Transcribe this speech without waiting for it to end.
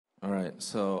All right,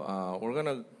 so we're going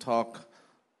to talk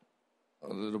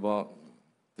a little about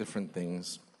different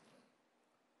things.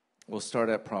 We'll start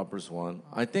at Proverbs 1.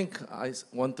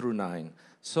 1 through 9.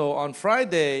 So on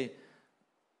Friday,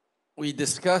 we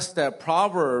discussed that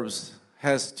Proverbs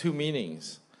has two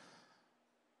meanings.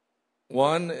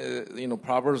 One,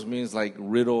 Proverbs means like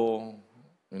riddle,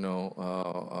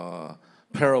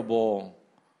 parable.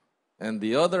 And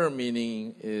the other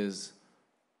meaning is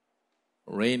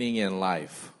reigning in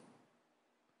life.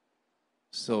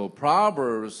 So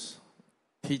Proverbs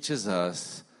teaches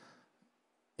us,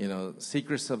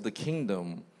 secrets of the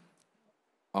kingdom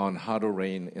on how to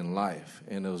reign in life.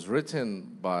 And it was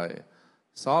written by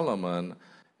Solomon.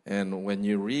 And when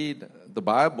you read the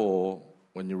Bible,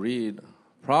 when you read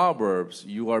Proverbs,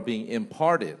 you are being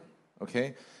imparted,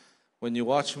 okay? When you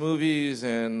watch movies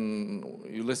and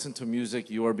you listen to music,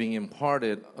 you are being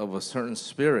imparted of a certain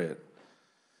spirit.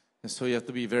 And so you have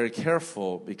to be very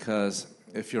careful, because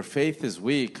if your faith is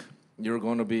weak, you're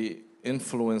going to be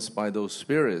influenced by those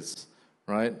spirits,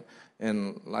 right?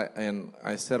 And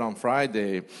I said on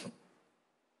Friday,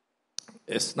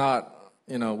 it's not,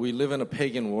 we live in a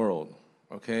pagan world,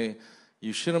 okay?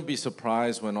 You shouldn't be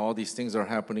surprised when all these things are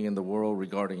happening in the world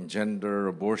regarding gender,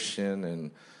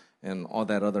 abortion, and all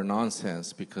that other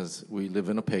nonsense, because we live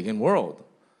in a pagan world,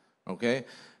 okay?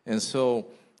 And so,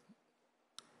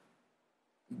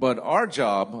 but our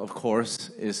job, of course,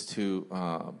 is to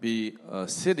be a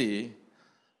city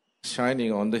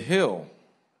shining on the hill,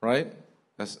 right?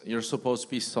 You're supposed to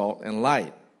be salt and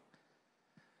light.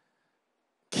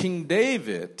 King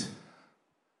David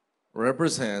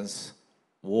represents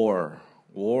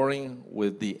warring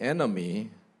with the enemy,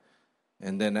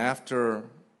 and then after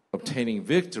obtaining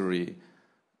victory,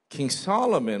 King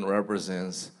Solomon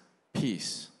represents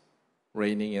peace,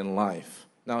 reigning in life.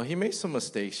 Now, he made some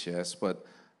mistakes, yes, but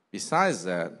besides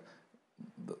that,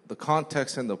 the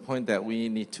context and the point that we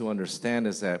need to understand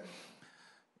is that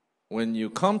when you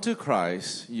come to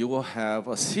Christ, you will have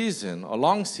a season, a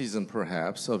long season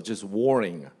perhaps, of just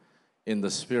warring in the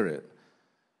Spirit.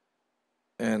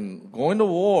 And going to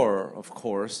war, of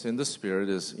course, in the Spirit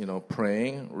is,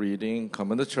 praying, reading,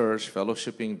 coming to church,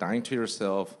 fellowshipping, dying to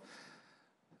yourself,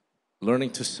 learning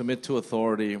to submit to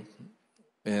authority,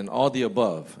 and all the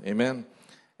above. Amen?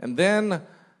 And then,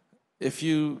 if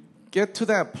you get to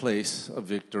that place of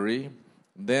victory,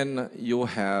 then you'll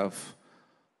have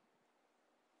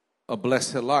a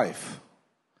blessed life,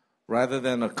 rather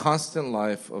than a constant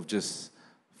life of just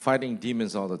fighting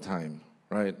demons all the time,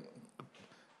 right?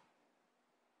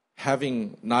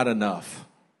 Having not enough,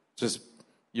 just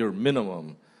your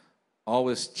minimum,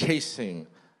 always chasing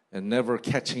and never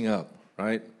catching up,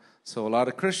 right? So a lot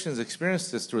of Christians experience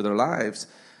this through their lives.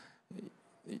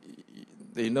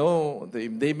 They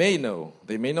may know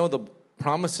the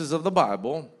promises of the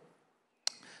Bible,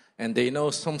 and they know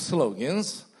some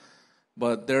slogans,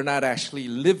 but they're not actually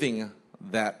living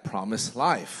that promised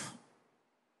life.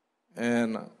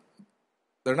 And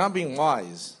they're not being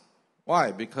wise.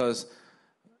 Why? Because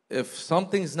if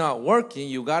something's not working,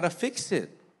 you got to fix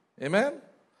it. Amen?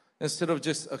 Instead of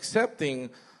just accepting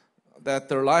that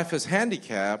their life is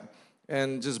handicapped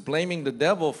and just blaming the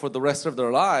devil for the rest of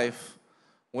their life,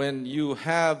 when you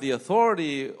have the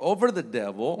authority over the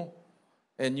devil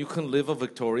and you can live a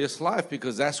victorious life,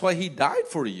 because that's why he died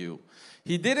for you.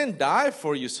 He didn't die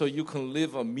for you so you can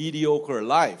live a mediocre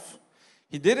life.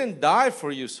 He didn't die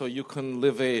for you so you can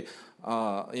live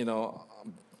a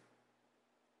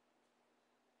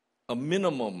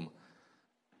minimum,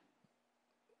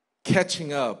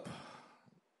 catching up,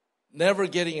 never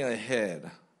getting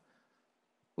ahead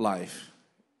life.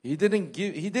 He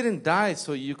didn't die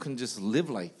so you can just live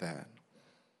like that.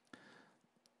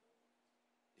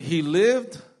 He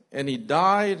lived and he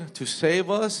died to save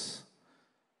us,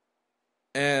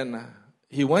 and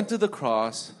he went to the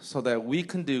cross so that we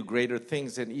can do greater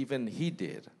things than even he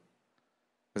did,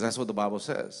 because that's what the Bible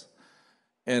says.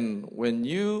 And when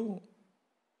you,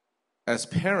 as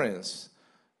parents,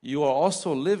 you are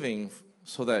also living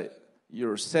so that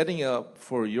you're setting up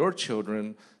for your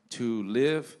children to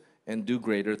live and do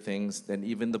greater things than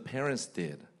even the parents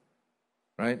did,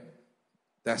 right?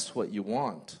 That's what you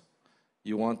want.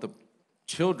 You want the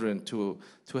children to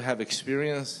have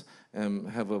experience and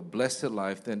have a blessed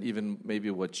life than even maybe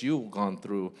what you've gone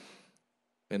through.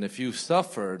 And if you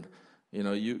suffered,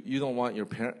 you don't want your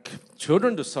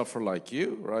children to suffer like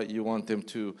you, right? You want them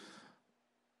to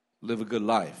live a good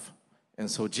life. And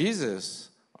so Jesus,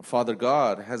 our Father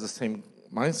God, has the same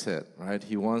mindset, right?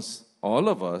 He wants all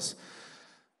of us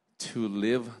to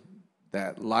live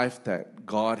that life that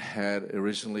God had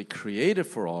originally created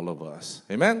for all of us.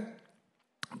 Amen?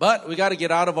 But we got to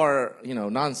get out of our,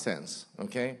 nonsense,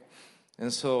 okay?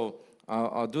 And so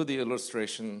I'll do the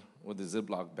illustration with the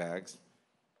Ziploc bags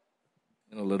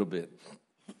in a little bit.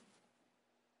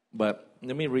 But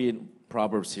let me read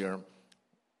Proverbs here.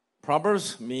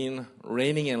 Proverbs mean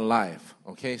reigning in life,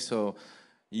 okay? So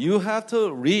you have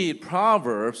to read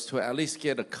Proverbs to at least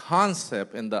get a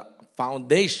concept and the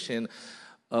foundation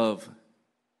of,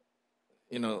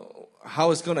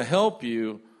 how it's going to help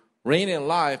you reign in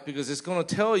life, because it's going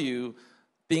to tell you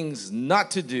things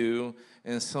not to do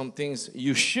and some things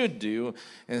you should do.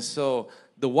 And so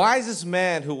the wisest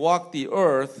man who walked the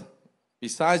earth,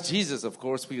 besides Jesus, of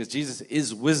course, because Jesus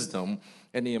is wisdom,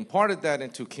 and he imparted that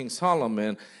into King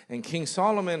Solomon. And King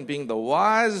Solomon, being the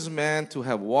wisest man to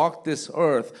have walked this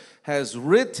earth, has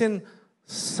written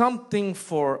something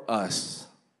for us.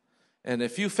 And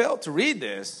if you fail to read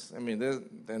this,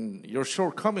 then your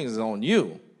shortcomings is on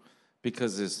you,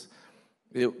 because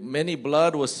many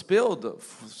blood was spilled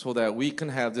so that we can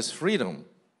have this freedom,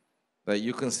 that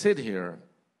you can sit here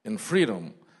in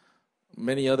freedom.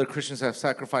 Many other Christians have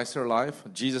sacrificed their life.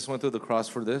 Jesus went through the cross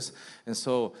for this. And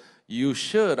so you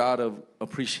should, out of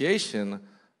appreciation,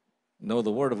 know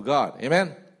the Word of God.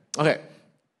 Amen? Okay.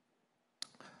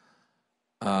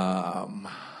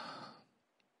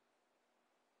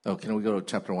 Can we go to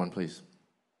chapter 1, please?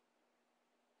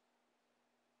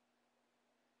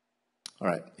 All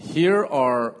right. Here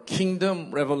are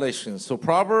kingdom revelations. So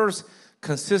Proverbs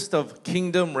consist of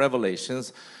kingdom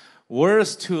revelations.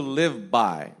 Words to live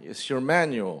by. It's your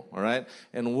manual, all right?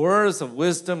 And words of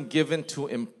wisdom given to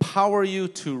empower you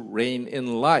to reign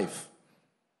in life.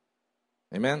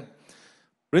 Amen?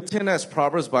 Written as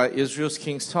Proverbs by Israel's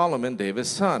King Solomon, David's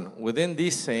son. Within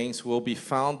these sayings will be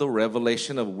found the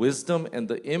revelation of wisdom and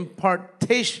the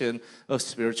impartation of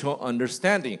spiritual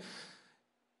understanding.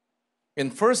 In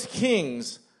 1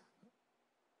 Kings,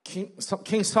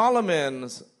 King Solomon,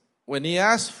 when he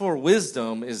asks for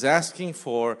wisdom, is asking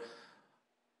for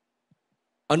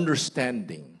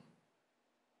understanding.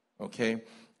 Okay?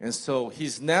 And so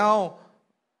he's now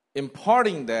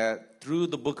imparting that through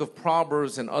the book of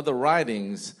Proverbs and other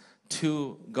writings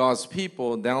to God's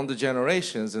people down the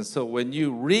generations. And so when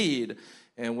you read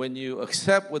and when you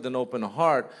accept with an open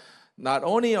heart, not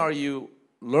only are you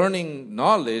learning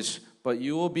knowledge, but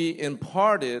you will be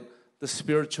imparted the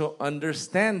spiritual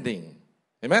understanding.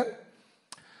 Amen?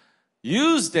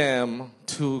 Use them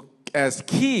as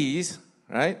keys,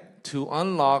 right, to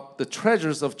unlock the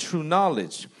treasures of true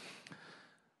knowledge.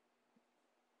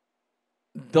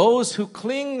 Those who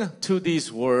cling to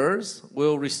these words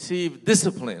will receive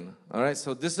discipline. All right,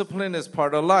 so discipline is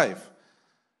part of life.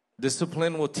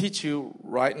 Discipline will teach you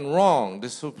right and wrong.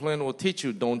 Discipline will teach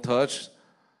you don't touch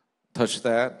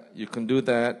that. You can do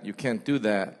that. You can't do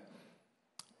that.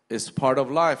 It's part of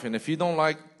life. And if you don't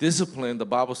like discipline, the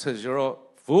Bible says you're a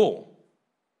fool.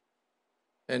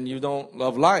 And you don't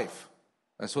love life.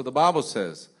 That's what the Bible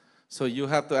says. So you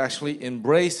have to actually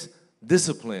embrace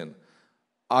discipline.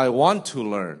 I want to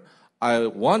learn. I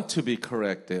want to be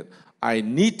corrected. I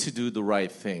need to do the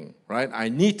right thing, right? I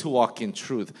need to walk in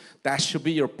truth. That should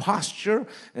be your posture,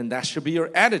 and that should be your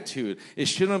attitude. It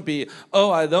shouldn't be,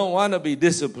 I don't want to be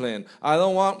disciplined. I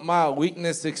don't want my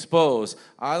weakness exposed.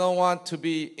 I don't want to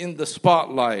be in the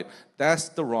spotlight. That's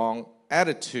the wrong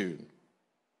attitude.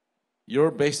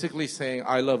 You're basically saying,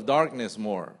 I love darkness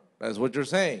more. That's what you're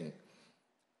saying.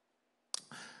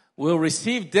 We'll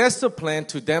receive discipline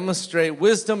to demonstrate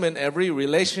wisdom in every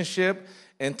relationship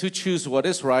and to choose what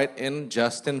is right and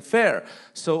just and fair.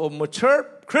 So a mature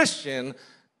Christian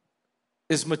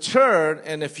is matured,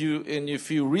 and if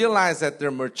you realize that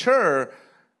they're mature,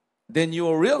 then you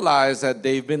will realize that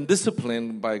they've been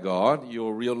disciplined by God. You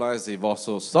will realize they've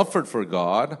also suffered for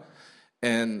God,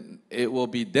 and it will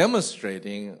be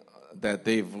demonstrating that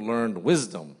they've learned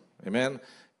wisdom. Amen?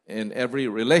 In every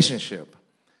relationship.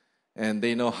 And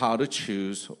they know how to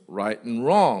choose right and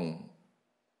wrong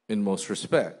in most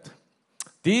respect.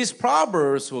 These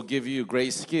proverbs will give you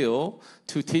great skill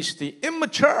to teach the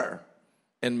immature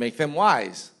and make them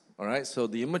wise. All right, so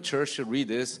the immature should read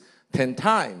this 10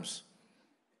 times,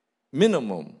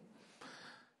 minimum,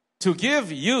 to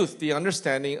give youth the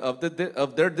understanding of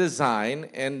their design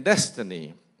and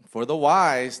destiny. For the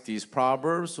wise, these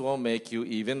proverbs will make you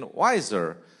even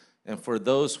wiser. And for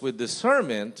those with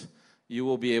discernment, you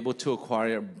will be able to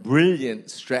acquire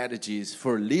brilliant strategies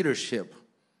for leadership.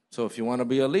 So if you want to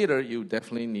be a leader, you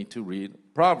definitely need to read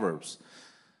Proverbs.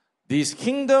 These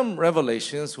kingdom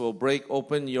revelations will break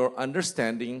open your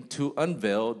understanding to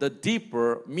unveil the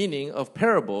deeper meaning of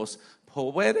parables,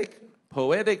 poetic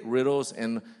riddles,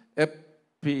 and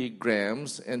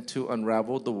epigrams, and to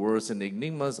unravel the words and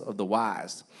enigmas of the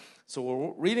wise. So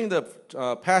we're reading the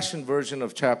Passion version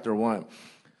of chapter 1.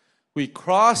 We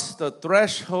cross the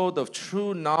threshold of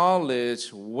true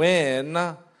knowledge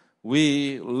when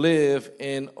we live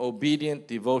in obedient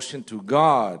devotion to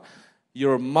God.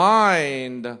 Your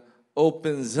mind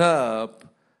opens up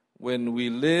when we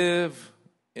live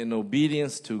in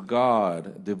obedience to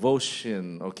God,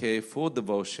 devotion, okay, full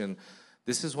devotion.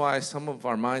 This is why some of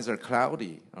our minds are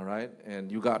cloudy, all right?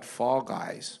 And you got fog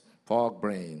eyes, fog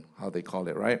brain, how they call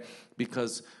it, right?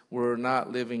 Because we're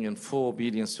not living in full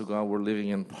obedience to God, we're living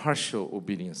in partial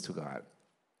obedience to God.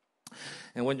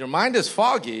 And when your mind is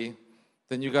foggy,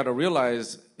 then you got to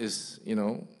realize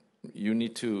you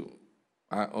need to,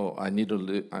 I need to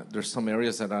live, there's some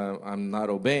areas that I'm not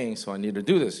obeying, so I need to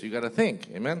do this. You got to think,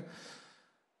 amen?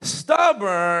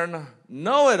 Stubborn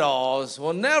know-it-alls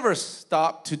will never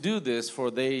stop to do this,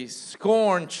 for they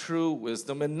scorn true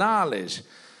wisdom and knowledge.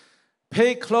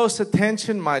 Pay close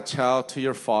attention, my child, to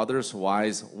your father's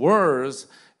wise words,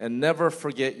 and never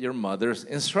forget your mother's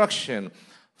instruction.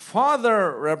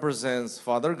 Father represents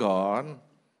Father God.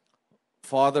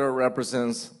 Father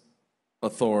represents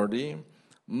authority.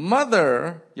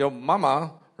 Mother, your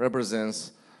mama,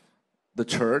 represents the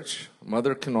church.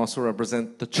 Mother can also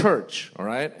represent the church, all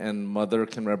right? And mother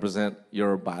can represent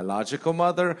your biological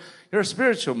mother, your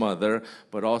spiritual mother,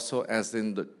 but also as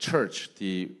in the church,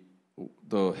 the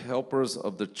helpers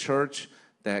of the church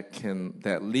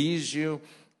that leads you,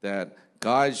 that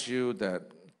guides you,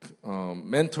 that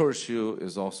mentors you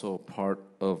is also part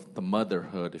of the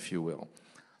motherhood, if you will.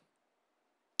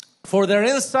 For their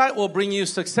insight will bring you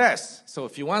success. So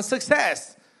if you want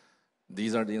success,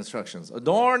 these are the instructions.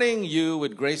 Adorning you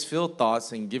with grace-filled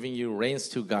thoughts and giving you reins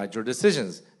to guide your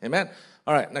decisions. Amen?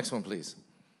 All right, next one, please.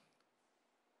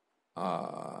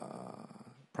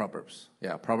 Proverbs.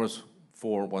 Yeah, Proverbs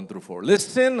 4, 1 through 4.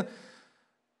 Listen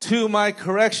to my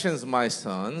corrections, my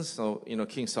sons. So,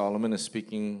 King Solomon is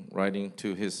writing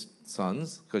to his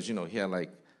sons. Because, he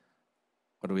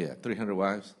had 300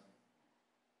 wives?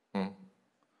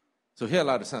 So he had a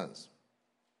lot of sons.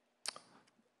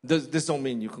 This don't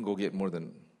mean you can go get more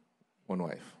than one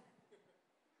wife.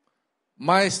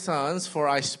 My sons, for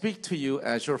I speak to you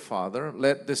as your father.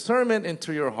 Let discernment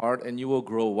enter your heart, and you will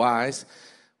grow wise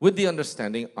with the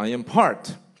understanding I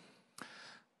impart.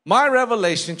 My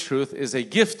revelation truth is a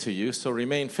gift to you, so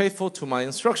remain faithful to my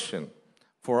instruction.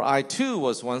 For I too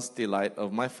was once delight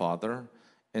of my father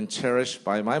and cherished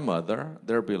by my mother,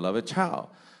 their beloved child.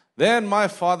 Then my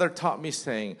father taught me,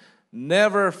 saying,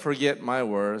 never forget my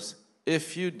words.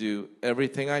 If you do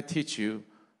everything I teach you,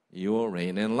 you will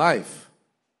reign in life.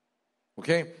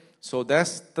 Okay? So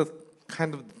that's the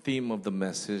kind of theme of the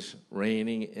message,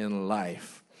 reigning in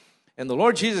life. And the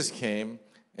Lord Jesus came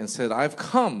and said, I've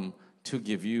come to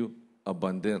give you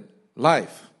abundant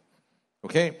life.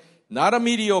 Okay? Not a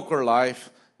mediocre life,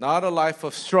 not a life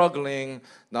of struggling,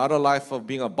 not a life of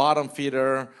being a bottom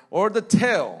feeder or the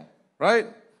tail, right?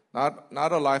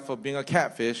 Not a life of being a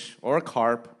catfish or a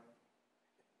carp.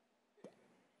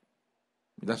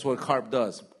 That's what a carp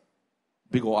does.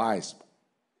 Big old eyes.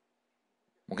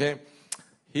 Okay?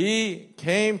 He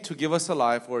came to give us a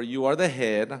life where you are the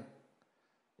head.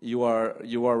 You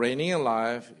are reigning in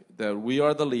life. That we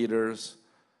are the leaders.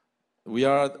 We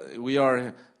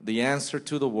are the answer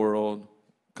to the world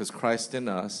because Christ in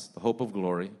us, the hope of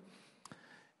glory.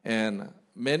 And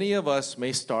many of us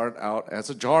may start out as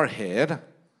a jarhead.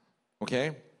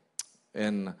 Okay?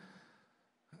 And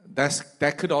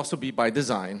that could also be by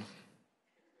design.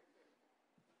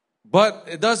 But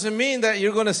it doesn't mean that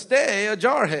you're going to stay a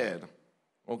jarhead.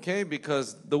 Okay?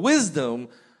 Because the wisdom,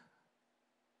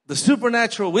 the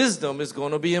supernatural wisdom is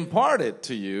going to be imparted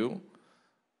to you.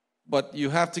 But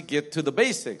you have to get to the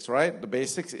basics, right? The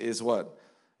basics is what?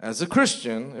 As a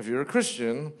Christian, if you're a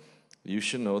Christian, you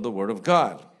should know the Word of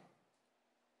God.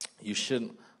 You should,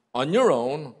 on your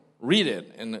own, read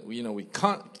it. And, we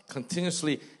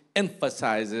continuously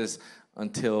emphasize this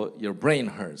until your brain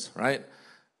hurts, right?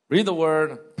 Read the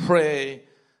Word, pray,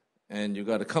 and you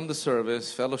got to come to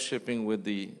service, fellowshipping with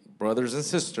the brothers and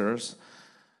sisters.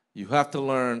 You have to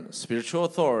learn spiritual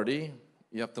authority.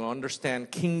 You have to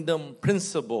understand kingdom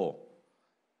principle.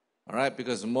 All right?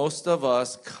 Because most of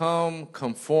us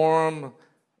conform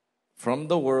from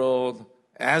the world,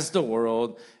 as the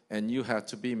world, and you have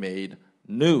to be made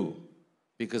new.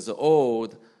 Because the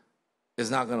old is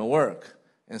not going to work.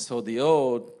 And so the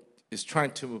old is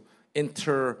trying to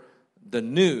enter the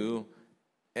new,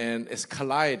 and it's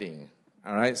colliding.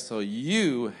 All right? So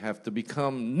you have to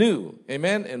become new.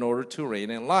 Amen? In order to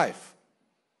reign in life.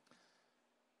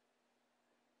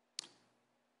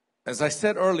 As I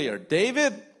said earlier,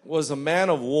 David was a man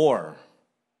of war.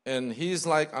 And he's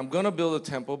like, I'm going to build a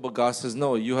temple, but God says,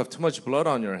 no, you have too much blood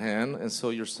on your hand, and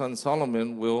so your son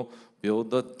Solomon will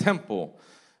build the temple.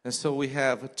 And so we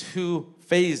have two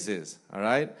phases, all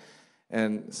right?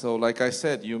 And so like I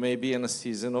said, you may be in a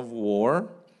season of war,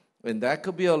 and that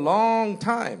could be a long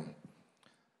time.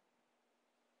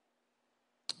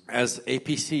 As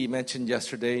APC mentioned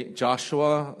yesterday,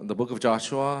 Joshua, the book of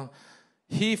Joshua,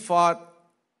 he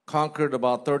conquered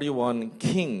about 31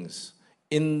 kings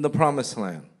in the promised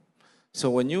land. So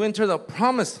when you enter the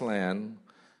promised land,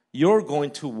 you're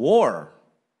going to war.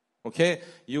 Okay?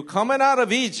 You're coming out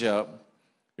of Egypt.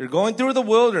 You're going through the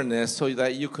wilderness so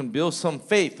that you can build some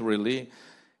faith, really.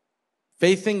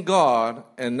 Faith in God.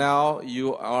 And now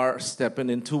you are stepping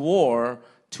into war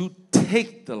to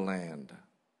take the land.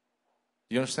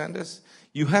 Do you understand this?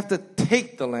 You have to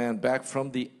take the land back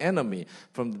from the enemy,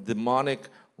 from the demonic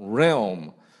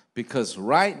realm. Because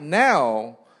right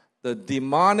now, the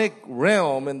demonic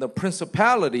realm and the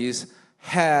principalities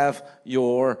have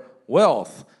your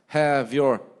wealth, have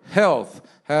your health,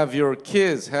 have your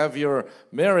kids, have your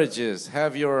marriages,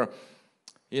 have your,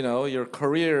 your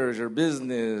careers, your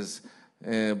business,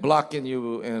 blocking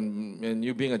you and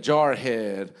you being a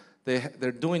jarhead.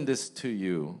 They're doing this to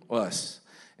you, us.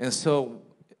 And so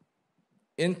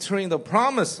entering the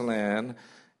promised land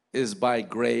is by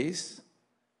grace,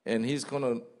 and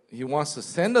he wants to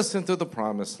send us into the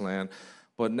promised land,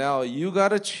 but now you got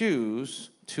to choose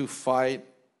to fight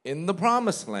in the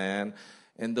promised land.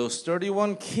 And those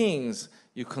 31 kings,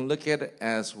 you can look at it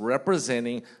as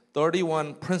representing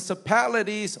 31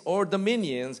 principalities or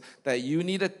dominions that you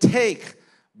need to take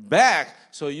back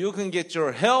so you can get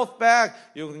your health back,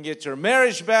 you can get your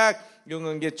marriage back, you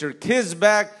can get your kids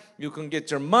back, you can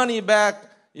get your money back,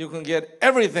 you can get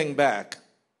everything back.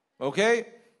 Okay?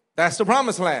 That's the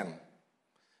promised land.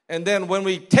 And then when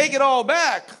we take it all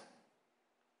back,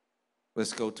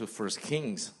 let's go to 1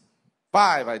 Kings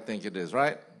 5, I think it is,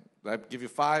 right? Did I give you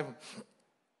 5?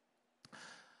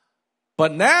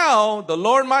 But now the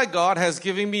Lord my God has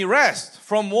given me rest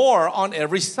from war on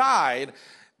every side.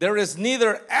 There is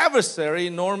neither adversary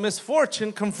nor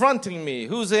misfortune confronting me.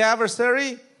 Who's the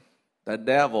adversary? The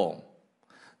devil.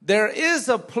 There is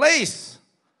a place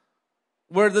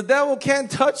where the devil can't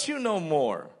touch you no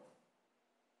more.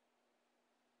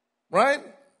 Right?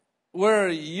 Where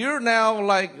you're now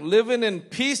like living in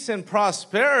peace and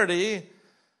prosperity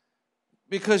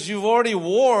because you've already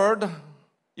warred.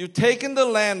 You've taken the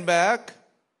land back.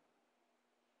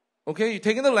 Okay, you've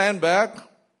taken the land back.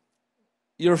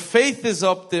 Your faith is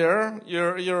up there.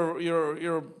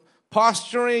 You're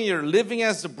posturing. You're living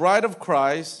as the bride of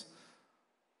Christ,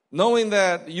 knowing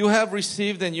that you have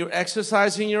received and you're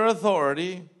exercising your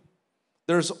authority.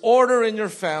 There's order in your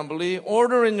family,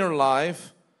 order in your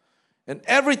life. And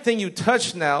everything you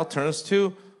touch now turns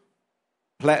to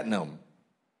platinum,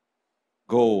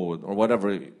 gold, or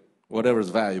whatever is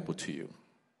valuable to you.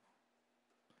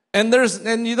 And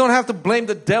you don't have to blame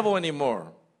the devil anymore,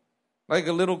 like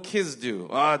the little kids do.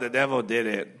 The devil did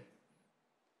it.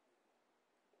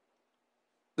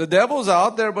 The devil's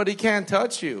out there, but he can't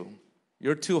touch you.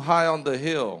 You're too high on the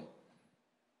hill.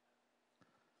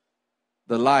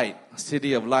 The light,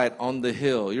 city of light on the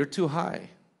hill. You're too high.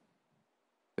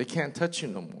 They can't touch you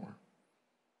no more.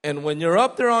 And when you're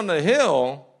up there on the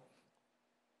hill,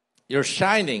 you're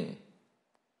shining.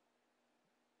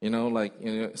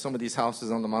 Some of these houses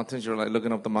on the mountains, you're like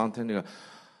looking up the mountain, you go,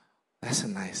 that's a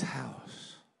nice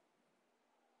house.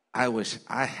 I wish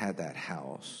I had that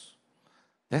house.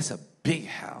 That's a big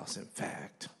house, in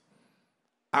fact.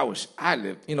 I wish I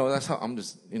lived. That's how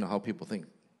how people think.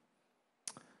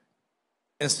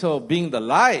 And so being the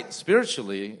light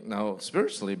spiritually,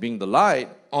 being the light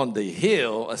on the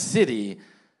hill, a city,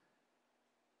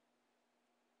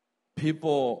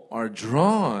 people are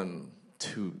drawn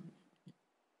to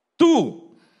tú.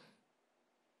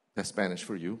 That's Spanish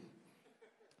for you.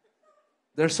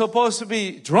 They're supposed to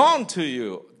be drawn to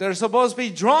you. They're supposed to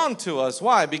be drawn to us.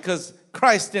 Why? Because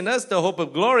Christ in us, the hope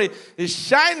of glory, is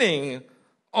shining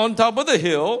on top of the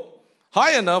hill,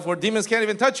 high enough where demons can't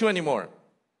even touch you anymore.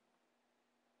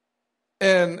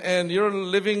 And you're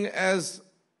living as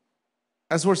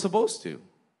we're supposed to.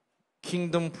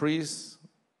 Kingdom priests,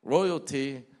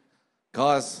 royalty,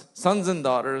 God's sons and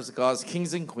daughters, God's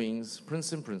kings and queens,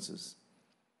 princes and princesses.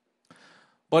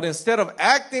 But instead of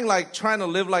acting like trying to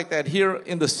live like that here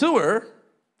in the sewer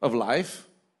of life,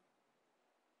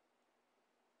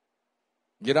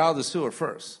 get out of the sewer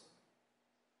first,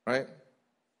 right?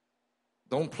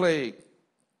 Don't play,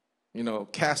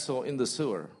 castle in the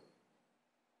sewer.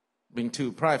 Being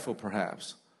too prideful,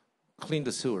 perhaps. Clean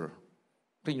the sewer.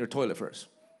 Clean your toilet first.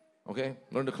 Okay?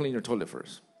 Learn to clean your toilet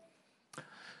first.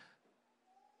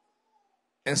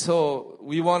 And so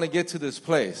we want to get to this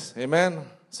place. Amen?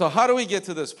 So how do we get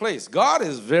to this place? God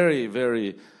is very,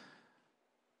 very,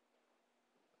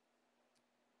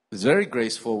 he's very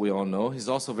graceful, we all know. He's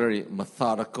also very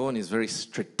methodical, and he's very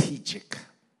strategic.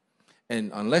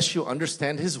 And unless you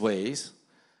understand his ways,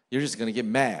 you're just going to get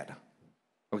mad.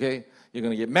 Okay? You're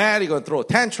going to get mad, you're going to throw a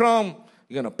tantrum,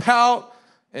 you're going to pout,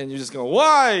 and you're just going,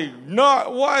 why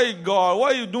not? Why, God?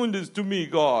 Why are you doing this to me,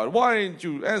 God? Why aren't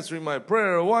you answering my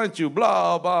prayer? Why aren't you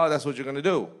blah, blah? That's what you're going to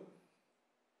do.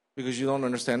 Because you don't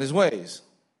understand his ways.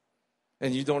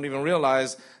 And you don't even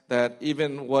realize that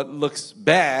even what looks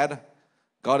bad,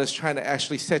 God is trying to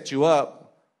actually set you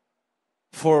up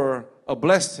for a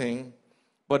blessing.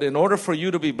 But in order for you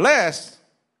to be blessed,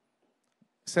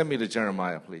 send me to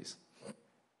Jeremiah, please.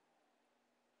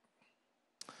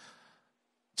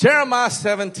 Jeremiah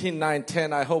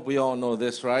 17:9-10, I hope we all know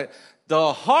this, right?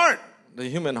 The heart, the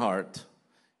human heart,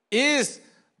 is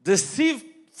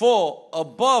deceitful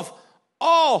above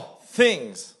all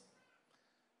things,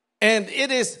 and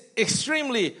it is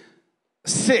extremely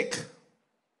sick.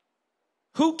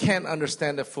 Who can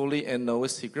understand it fully and know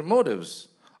its secret motives?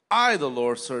 I, the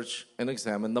Lord, search and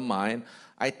examine the mind.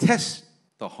 I test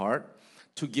the heart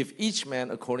to give each man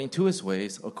according to his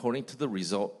ways, according to the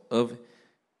result of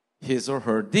his or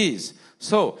her deeds.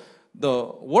 So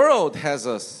the world has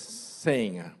a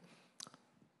saying,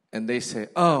 and they say,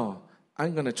 oh,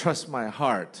 I'm going to trust my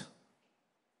heart.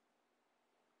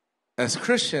 As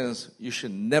Christians, you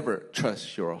should never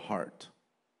trust your heart,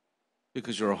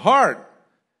 because your heart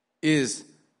is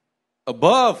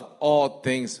above all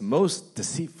things most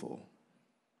deceitful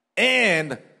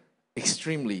and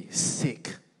extremely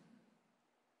sick.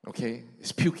 Okay?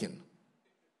 It's puking.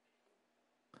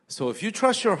 So if you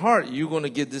trust your heart, you're going to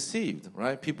get deceived,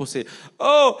 right? People say,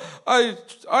 oh,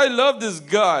 I love this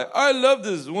guy. I love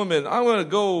this woman. I'm going to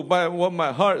go by what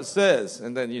my heart says.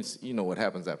 And then you know what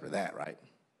happens after that, right?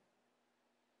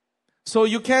 So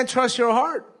you can't trust your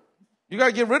heart. You got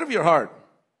to get rid of your heart.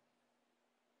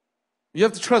 You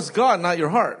have to trust God, not your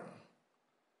heart.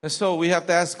 And so we have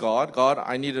to ask God,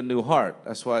 I need a new heart.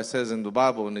 That's why it says in the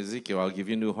Bible, in Ezekiel, I'll give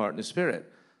you a new heart and a spirit.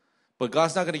 But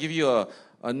God's not going to give you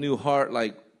a new heart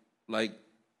like,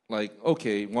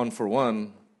 okay, one for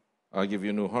one, I'll give you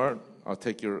a new heart. I'll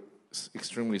take your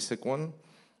extremely sick one.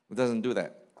 It doesn't do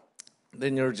that.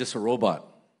 Then you're just a robot.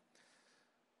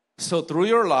 So through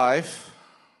your life,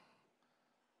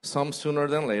 some sooner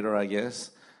than later, I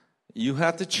guess, you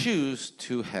have to choose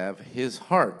to have his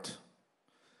heart.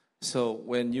 So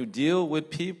when you deal with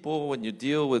people, when you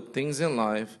deal with things in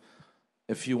life,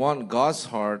 if you want God's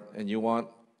heart and you want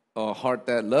a heart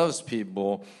that loves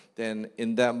people, then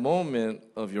in that moment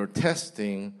of your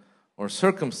testing or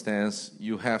circumstance,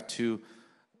 you have to,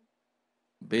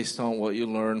 based on what you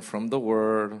learn from the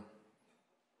Word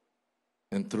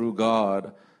and through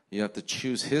God, you have to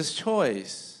choose his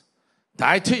choice,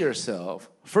 die to yourself,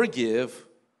 forgive,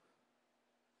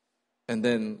 and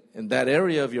then in that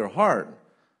area of your heart,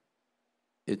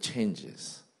 it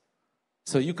changes.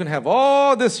 So you can have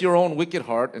all this, your own wicked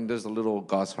heart, and there's a little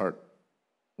God's heart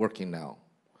working now.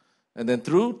 And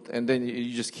then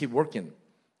you just keep working.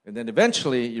 And then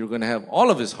eventually you're going to have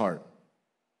all of his heart.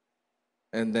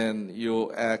 And then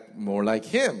you'll act more like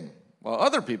him. While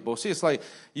other people, see, it's like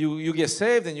you get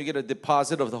saved and you get a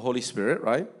deposit of the Holy Spirit,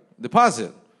 right?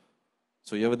 Deposit.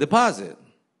 So you have a deposit.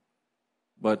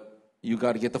 But you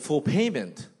got to get the full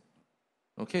payment.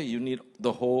 Okay, you need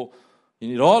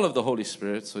all of the Holy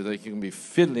Spirit so that you can be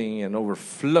filling and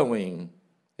overflowing.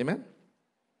 Amen?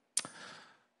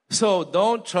 So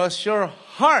don't trust your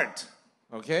heart,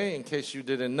 okay, in case you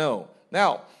didn't know.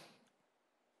 Now,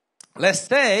 let's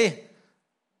say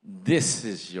this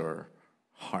is your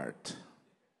heart.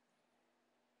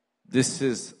 This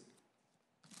is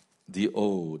the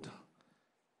ode,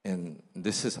 and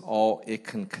this is all it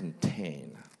can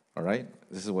contain, all right?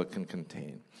 This is what it can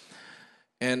contain.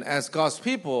 And as God's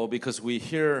people, because we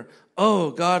hear,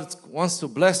 oh, God wants to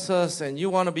bless us, and you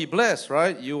want to be blessed,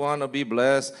 right? You want to be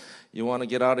blessed. You want to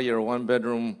get out of your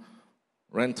one-bedroom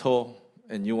rental,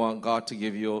 and you want God to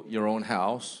give you your own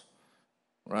house,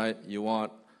 right? You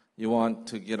want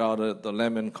to get out of the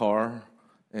lemon car,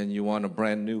 and you want a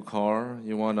brand new car.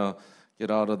 You want to get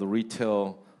out of the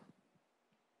retail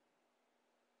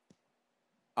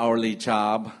hourly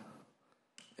job,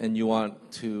 and you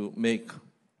want to make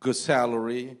good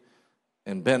salary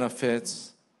and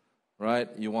benefits, right?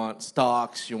 You want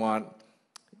stocks. You want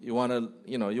to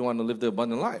live the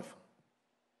abundant life.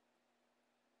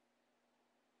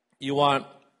 You want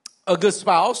a good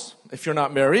spouse if you're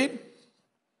not married.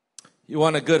 You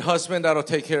want a good husband that'll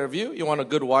take care of you. You want a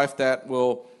good wife that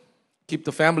will keep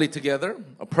the family together,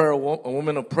 a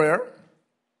woman of prayer,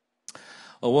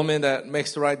 a woman that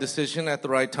makes the right decision at the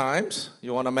right times.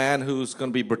 You want a man who's going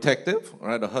to be protective,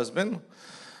 right? A husband,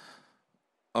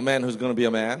 a man who's going to be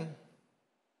a man,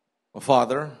 a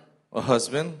father, a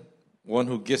husband, one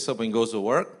who gets up and goes to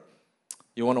work.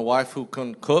 You want a wife who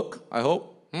can cook, I hope.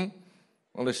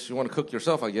 Unless you want to cook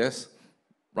yourself, I guess.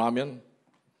 Ramen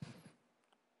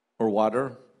or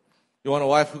water. You want a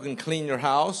wife who can clean your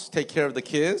house, take care of the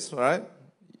kids, right?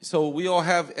 So we all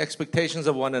have expectations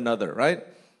of one another, right?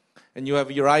 And you have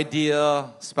your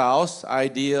ideal spouse,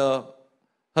 ideal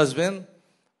husband,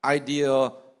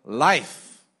 ideal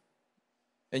life.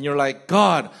 And you're like,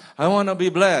 God, I want to be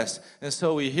blessed. And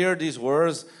so we hear these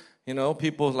words,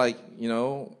 people like,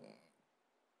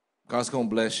 God's going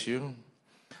to bless you.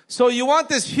 So you want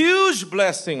this huge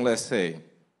blessing, let's say.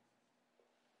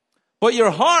 But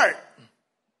your heart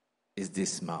is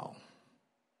this small.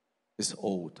 It's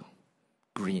old,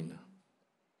 green.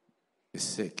 It's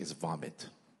sick, it's vomit.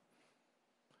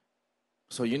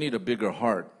 So you need a bigger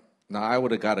heart. Now, I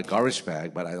would have got a garbage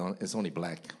bag, but it's only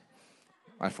black.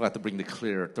 I forgot to bring the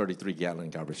clear 33-gallon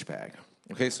garbage bag.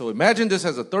 Okay, so imagine this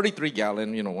as a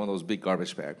 33-gallon, one of those big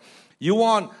garbage bags. You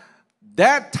want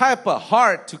that type of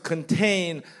heart to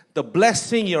contain the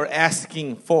blessing you're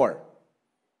asking for.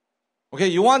 Okay,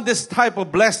 you want this type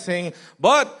of blessing,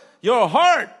 but your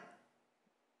heart,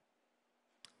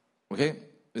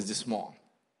 is this small.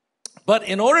 But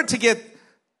in order to get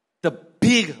the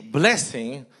big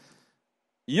blessing,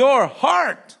 your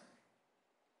heart,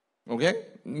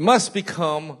 must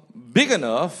become big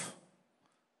enough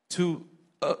to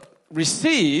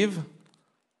receive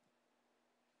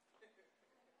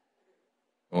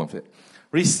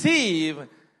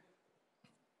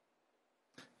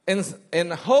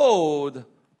and hold,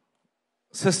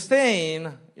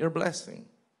 sustain your blessing.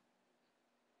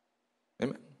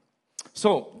 Amen.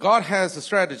 So God has a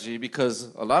strategy because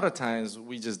a lot of times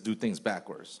we just do things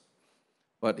backwards.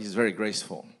 But He's very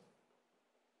graceful.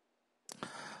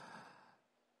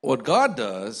 What God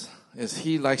does is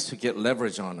He likes to get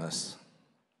leverage on us.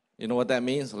 You know what that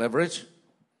means, leverage?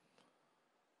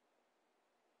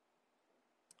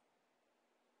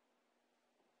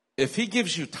 If He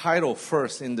gives you title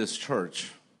first in this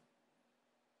church,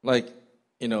 like,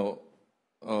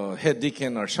 head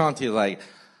deacon or Shanti, like,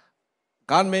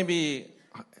 God made me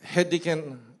head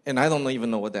deacon, and I don't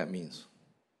even know what that means,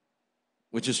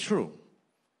 which is true.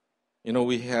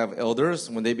 We have elders.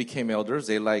 When they became elders,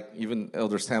 they even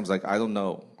Elder Sam's like, I don't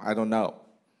know.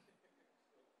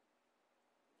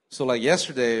 So like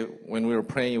yesterday, when we were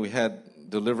praying, we had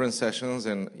deliverance sessions,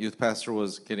 and youth pastor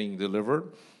was getting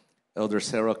delivered. Elder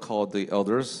Sarah called the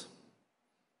elders,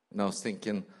 and I was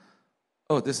thinking,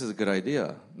 oh, this is a good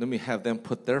idea. Let me have them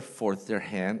put their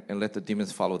hand and let the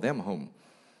demons follow them home.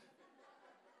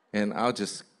 And I'll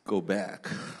just go back.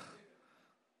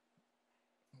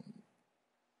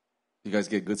 You guys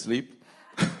get good sleep?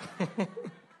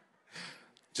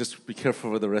 Just be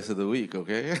careful for the rest of the week,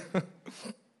 okay?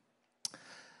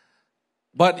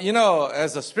 But,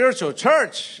 as a spiritual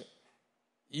church,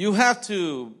 you have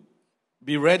to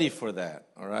be ready for that,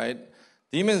 all right?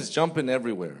 Demons jumping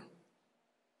everywhere.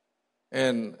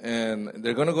 And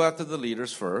they're going to go after the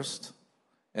leaders first.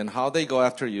 And how they go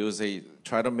after you is they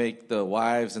try to make the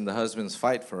wives and the husbands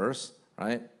fight first,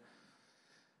 right?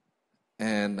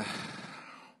 And,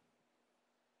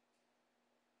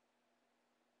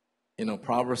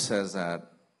 Proverbs says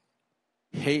that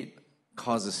hate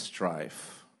causes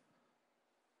strife.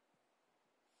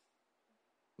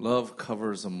 Love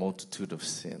covers a multitude of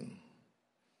sin.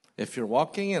 If you're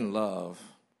walking in love,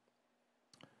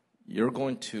 you're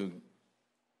going to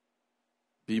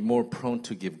be more prone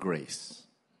to give grace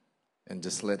and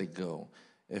just let it go.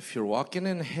 If you're walking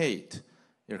in hate,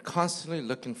 you're constantly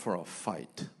looking for a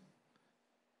fight.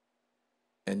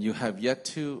 And you have yet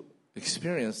to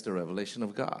experience the revelation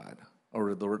of God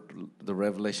or the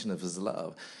revelation of His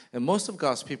love. And most of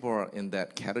God's people are in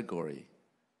that category.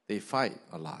 They fight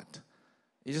a lot.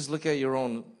 You just look at your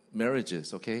own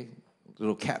marriages, okay?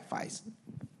 Little cat fights.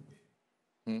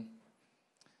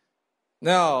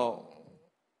 Now,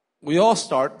 we all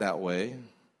start that way,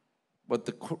 but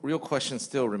the real question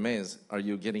still remains, are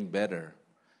you getting better?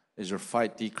 Is your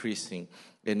fight decreasing?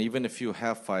 And even if you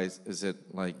have fights, is it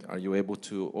like, are you able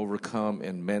to overcome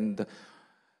and mend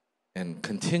and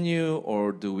continue,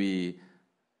 or do we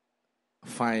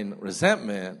find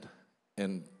resentment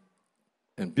and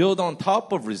build on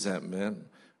top of resentment,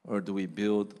 or do we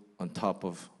build on top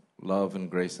of love and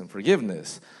grace and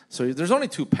forgiveness? So there's only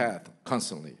two paths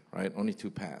constantly, right? Only two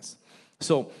paths.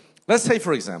 So let's say,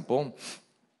 for example,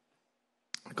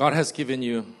 God has given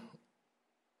you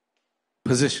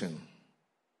position.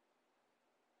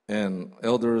 And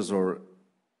elders or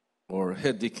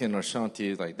head deacon or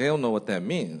shanty, like, they don't know what that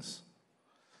means.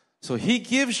 So he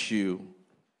gives you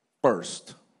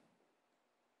first.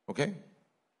 Okay?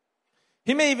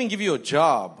 He may even give you a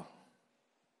job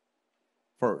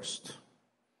first.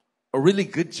 A really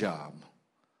good job.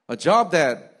 A job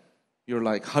that you're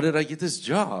like, how did I get this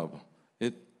job?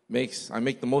 I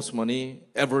make the most money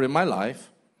ever in my life.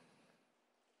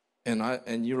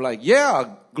 And you're like,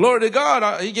 yeah, glory to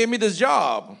God, he gave me this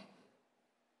job.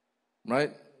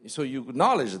 Right? So you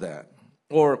acknowledge that.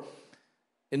 Or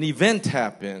an event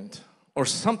happened, or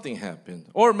something happened.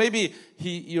 Or maybe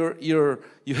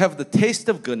you have the taste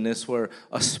of goodness where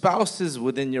a spouse is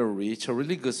within your reach, a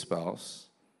really good spouse.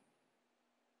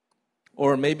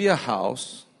 Or maybe a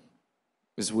house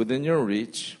is within your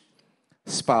reach.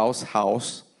 Spouse,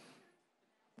 house,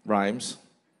 rhymes.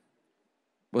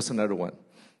 What's another one?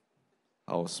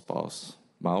 House, spouse,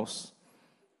 mouse.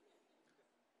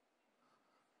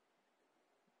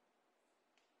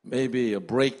 Maybe a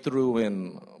breakthrough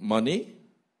in money,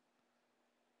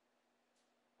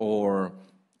 or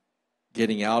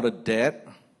getting out of debt,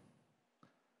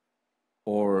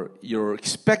 or you're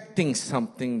expecting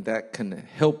something that can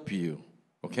help you,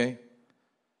 okay?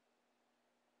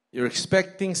 You're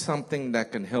expecting something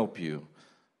that can help you.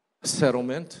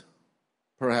 Settlement,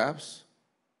 perhaps,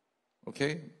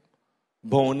 okay?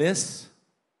 Bonus,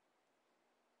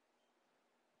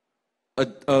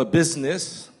 a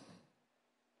business,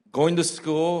 going to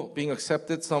school, being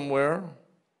accepted somewhere.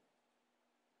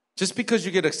 Just because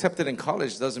you get accepted in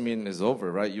college doesn't mean it's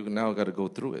over, right? You now got to go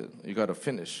through it. You got to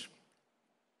finish.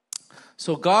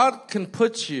 So God can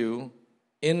put you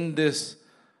in this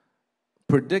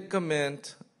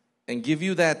predicament and give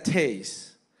you that taste.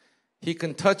 He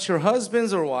can touch your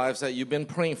husbands or wives that you've been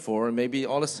praying for, and maybe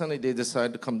all of a sudden they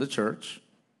decide to come to church.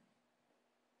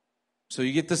 So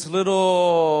you get this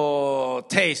little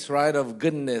taste, right, of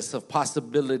goodness, of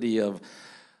possibility, of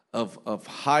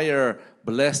higher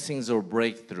blessings or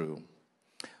breakthrough.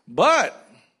 But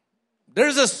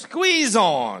there's a squeeze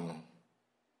on,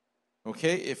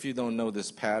 okay, if you don't know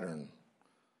this pattern.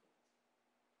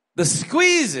 The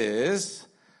squeeze is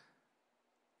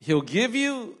he'll give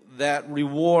you that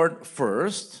reward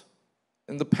first,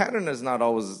 and the pattern is not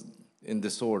always in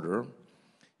this order.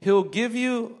 He'll give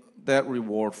you that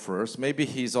reward first. Maybe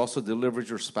he's also delivered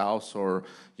your spouse or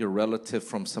your relative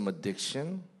from some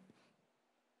addiction.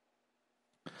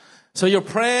 So you're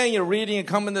praying, you're reading, and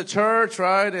coming to church,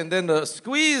 right? And then the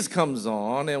squeeze comes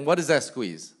on. And what is that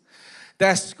squeeze?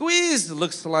 That squeeze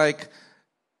looks like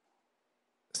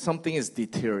something is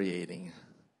deteriorating.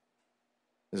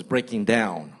 It's breaking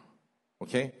down.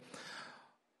 Okay?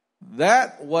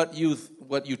 That what you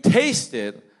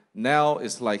tasted now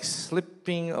is like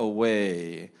slipping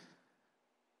away.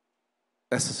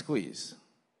 That's a squeeze.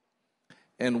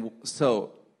 And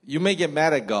so you may get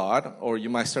mad at God, or you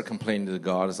might start complaining to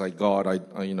God. It's like, God,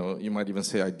 you might even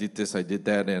say, I did this, I did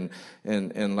that,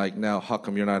 and like, now, how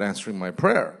come you're not answering my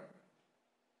prayer?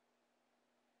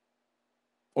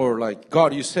 Or like,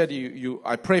 God, you said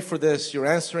I pray for this, you're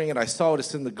answering it, I saw it,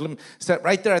 it's in the glim, it's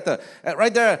right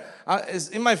there it's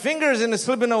in my fingers and it's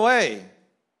slipping away.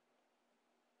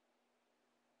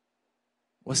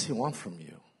 What's he want from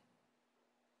you?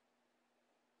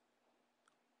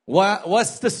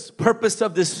 What's the purpose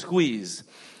of this squeeze?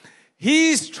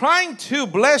 He's trying to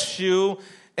bless you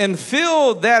and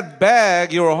fill that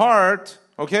bag, your heart,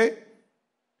 okay?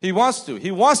 He wants to.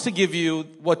 He wants to give you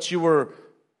what you were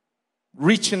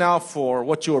reaching out for,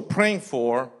 what you were praying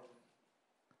for,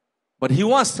 but he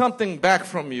wants something back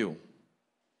from you.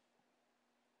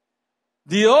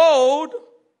 The old,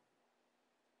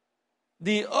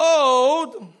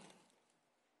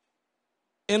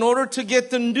 in order to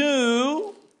get the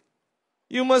new,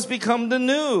 you must become the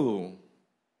new.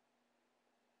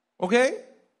 Okay?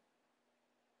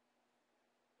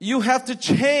 You have to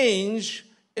change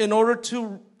in order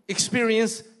to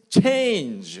experience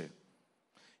change.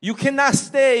 You cannot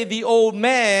stay the old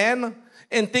man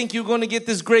and think you're going to get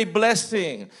this great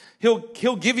blessing. He'll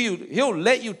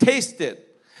let you taste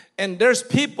it. And there's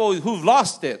people who've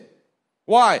lost it.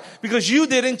 Why? Because you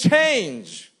didn't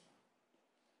change.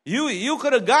 You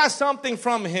could have got something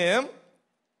from him.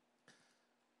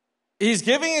 He's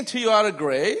giving it to you out of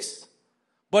grace.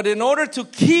 But in order to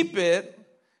keep it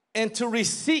and to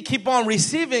keep on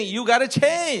receiving, you got to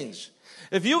change.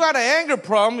 If you got an anger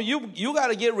problem, you got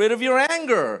to get rid of your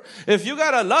anger. If you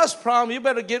got a lust problem, you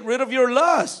better get rid of your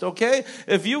lust, okay?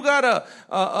 If you got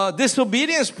a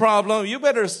disobedience problem, you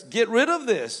better get rid of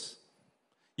this.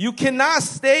 You cannot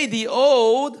stay the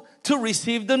old to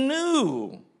receive the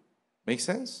new. Make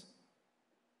sense?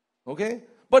 Okay?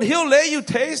 But He'll let you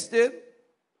taste it.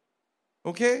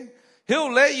 Okay?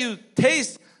 He'll let you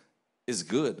taste it's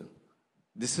good.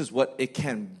 This is what it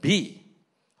can be.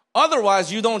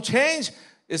 Otherwise, you don't change,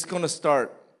 it's going to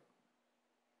start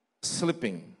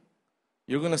slipping.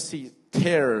 You're going to see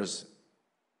tears.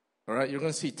 All right? You're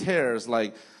going to see tears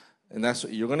like, and that's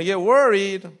you're going to get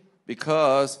worried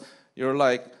because you're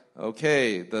like,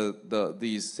 okay,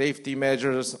 these safety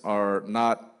measures are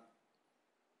not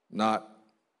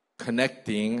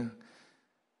connecting,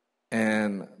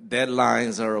 and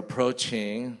deadlines are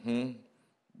approaching.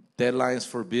 Deadlines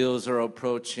for bills are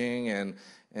approaching,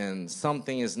 and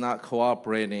something is not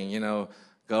cooperating. You know,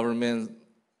 government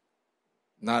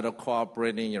not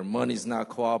cooperating, your money's not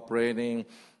cooperating,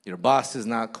 your boss is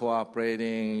not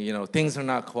cooperating, you know, things are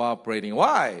not cooperating.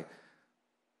 Why?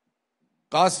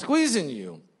 God's squeezing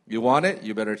you. You want it,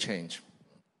 you better change.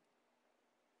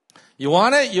 You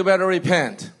want it, you better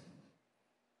repent.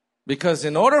 Because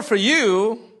in order for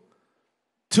you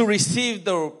to receive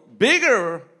the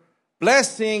bigger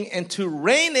blessing and to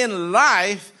reign in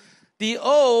life, the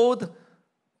old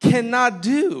cannot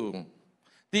do.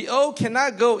 The old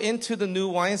cannot go into the new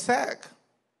wine sack.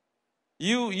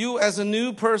 You as a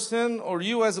new person, or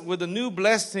you as with a new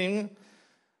blessing,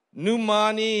 new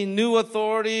money, new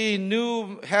authority,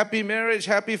 new happy marriage,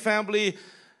 happy family,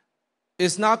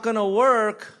 it's not going to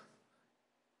work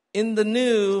in the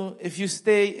new if you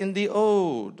stay in the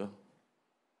old.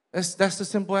 That's the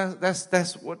simple answer.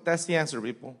 That's the answer,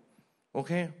 people.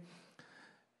 Okay?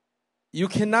 You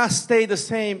cannot stay the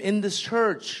same in this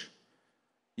church.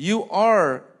 You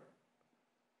are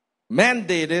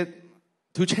mandated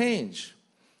to change.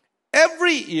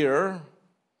 Every year,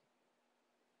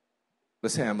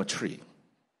 let's say I'm a tree.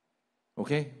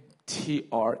 Okay? Tree.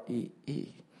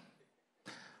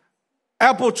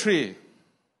 Apple tree,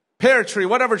 pear tree,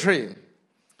 whatever tree.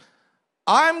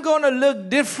 I'm going to look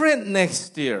different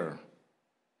next year.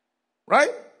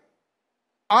 Right?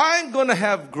 I'm going to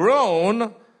have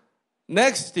grown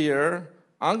next year.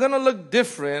 I'm going to look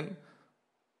different.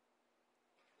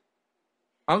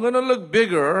 I'm going to look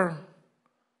bigger.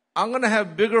 I'm going to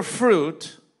have bigger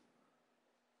fruit.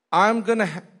 I'm going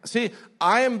to see,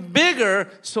 I am bigger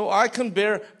so I can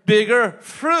bear bigger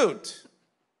fruit.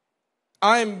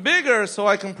 I'm bigger so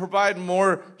I can provide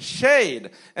more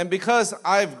shade. And because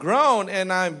I've grown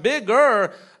and I'm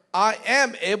bigger, I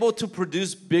am able to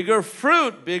produce bigger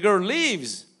fruit, bigger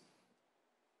leaves.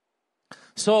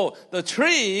 So the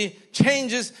tree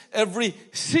changes every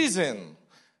season.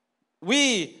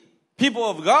 We, people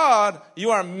of God,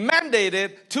 you are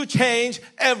mandated to change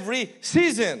every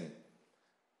season.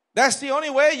 That's the only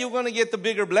way you're going to get the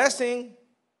bigger blessing.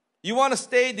 You want to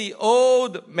stay the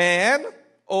old man,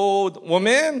 old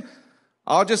woman,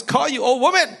 I'll just call you old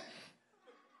woman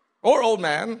or old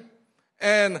man.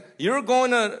 And you're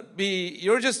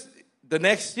just, the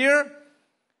next year,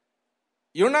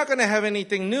 you're not going to have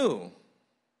anything new.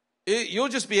 You'll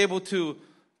just be able to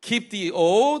keep the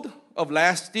old of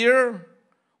last year,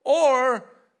 or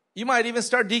you might even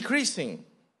start decreasing.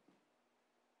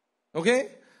 Okay?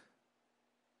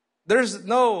 There's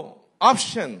no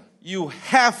option. You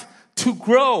have to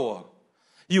grow.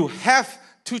 You have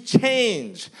to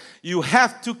change. You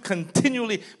have to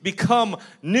continually become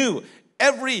new.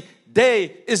 Every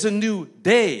day is a new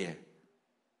day.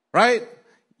 Right?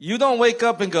 You don't wake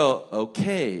up and go,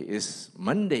 okay, it's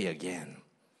Monday again.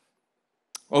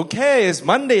 Okay, it's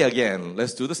Monday again.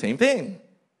 Let's do the same thing.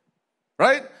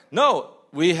 Right? No,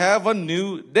 we have a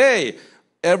new day.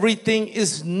 Everything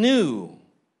is new.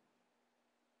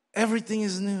 Everything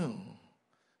is new.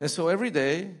 And so every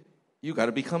day, you got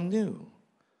to become new.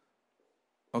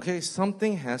 Okay,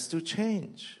 something has to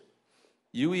change.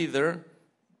 You either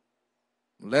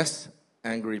less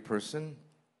angry person,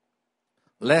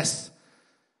 less,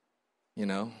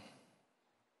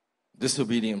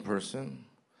 disobedient person,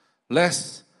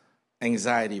 less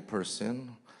anxiety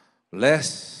person,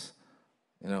 less,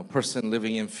 person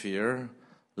living in fear,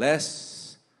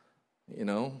 less,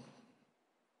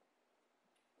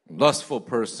 lustful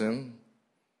person.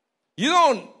 You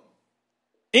don't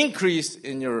increase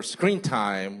in your screen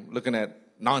time looking at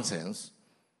nonsense.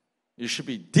 You should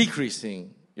be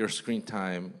decreasing your screen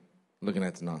time looking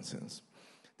at the nonsense.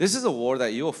 This is a war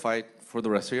that you will fight for the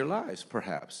rest of your lives,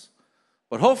 perhaps.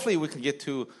 But hopefully we can get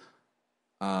to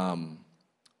 1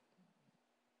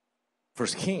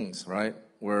 Kings, right?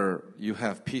 Where you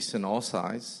have peace in all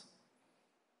sides.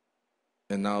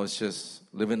 And now it's just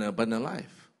living an abundant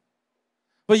life.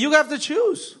 But you have to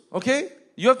choose, okay?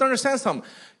 You have to understand something.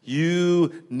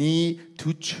 You need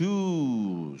to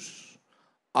choose.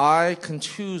 I can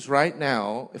choose right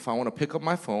now if I want to pick up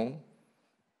my phone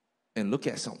and look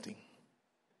at something,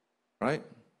 right?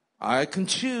 I can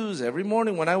choose every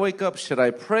morning when I wake up, should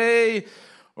I pray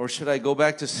or should I go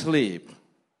back to sleep?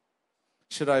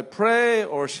 Should I pray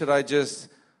or should I just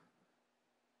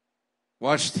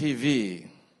watch TV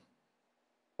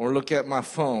or look at my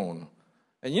phone?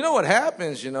 And you know what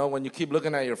happens, when you keep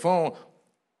looking at your phone?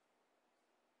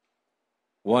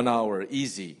 1 hour,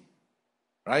 easy,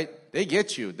 right? They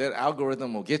get you. That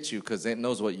algorithm will get you because it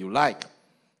knows what you like.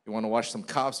 You want to watch some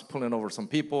cops pulling over some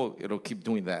people, it'll keep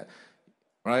doing that,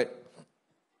 right?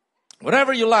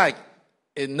 Whatever you like,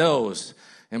 it knows.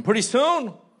 And pretty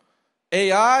soon,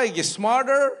 AI gets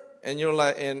smarter, and you're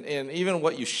like, and even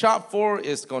what you shop for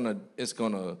is gonna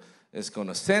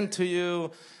send to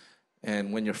you.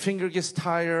 And when your finger gets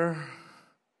tired,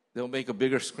 they'll make a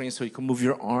bigger screen so you can move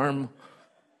your arm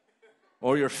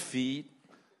or your feet.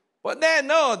 But then,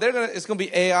 no, it's going to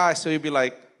be AI, so you'll be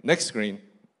like, next screen.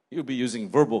 You'll be using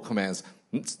verbal commands.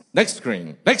 Next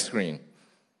screen, next screen.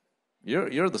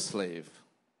 You're the slave,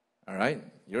 all right?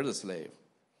 You're the slave.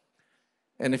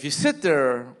 And if you sit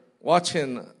there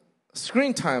watching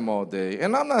screen time all day,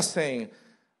 and I'm not saying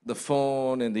the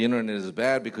phone and the internet is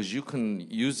bad because you can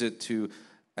use it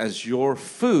as your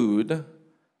food,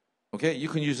 okay? You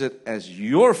can use it as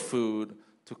your food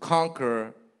to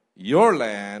conquer your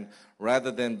land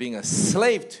rather than being a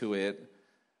slave to it,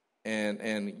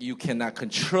 and you cannot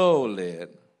control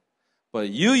it. But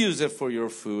you use it for your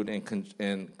food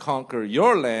and conquer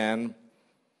your land,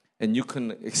 and you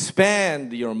can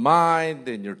expand your mind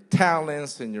and your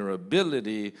talents and your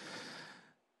ability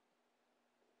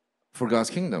for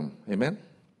God's kingdom. Amen?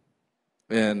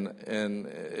 And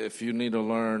if you need to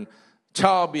learn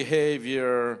child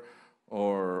behavior,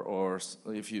 or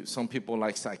some people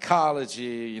like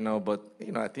psychology, but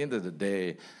at the end of the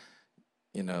day,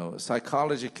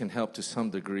 psychology can help to some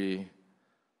degree,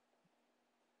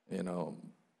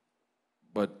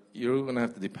 but you're going to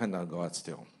have to depend on God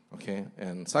still, okay?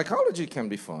 And psychology can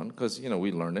be fun because,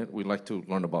 we learn it. We like to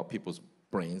learn about people's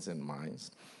brains and minds.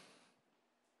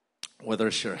 Whether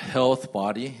it's your health,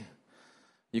 body,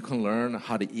 you can learn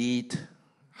how to eat,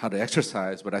 how to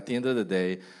exercise, but at the end of the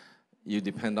day, you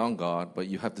depend on God, but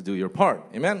you have to do your part.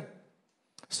 Amen?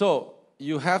 So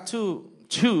you have to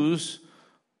choose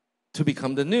to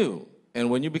become the new.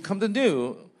 And when you become the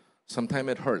new, sometimes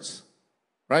it hurts,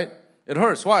 right? It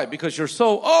hurts. Why? Because you're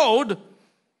so old,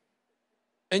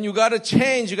 and you got to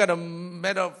change. You got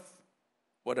to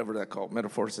whatever that called,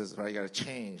 metaphors is, right? You got to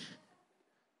change.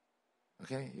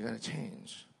 Okay? You got to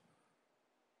change.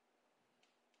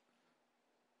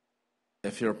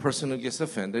 If you're a person who gets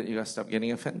offended, you got to stop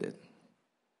getting offended.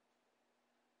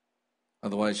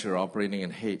 Otherwise, you're operating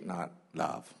in hate, not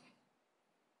love.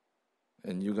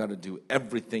 And you got to do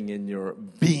everything in your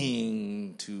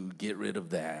being to get rid of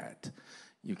that.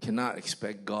 You cannot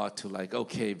expect God to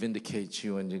vindicate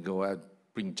you and you go out,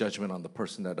 bring judgment on the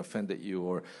person that offended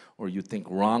you or you think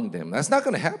wronged them. That's not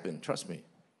going to happen, trust me.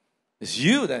 It's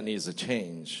you that needs a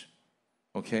change,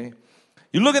 okay?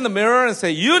 You look in the mirror and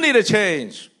say, you need a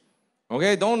change,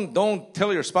 okay? Don't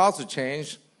tell your spouse to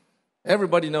change.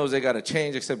 Everybody knows they got to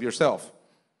change except yourself.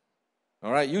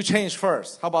 All right, you change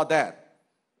first. How about that?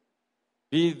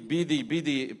 Be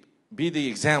the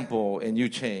example, and you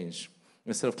change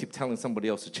instead of keep telling somebody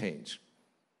else to change.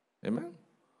 Amen.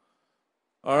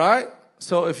 All right.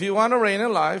 So if you want to reign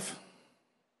in life,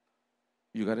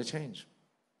 you got to change.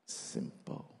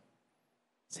 Simple.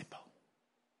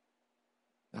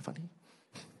 Not funny?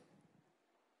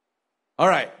 All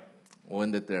right. We'll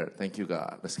end it there. Thank you,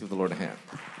 God. Let's give the Lord a hand.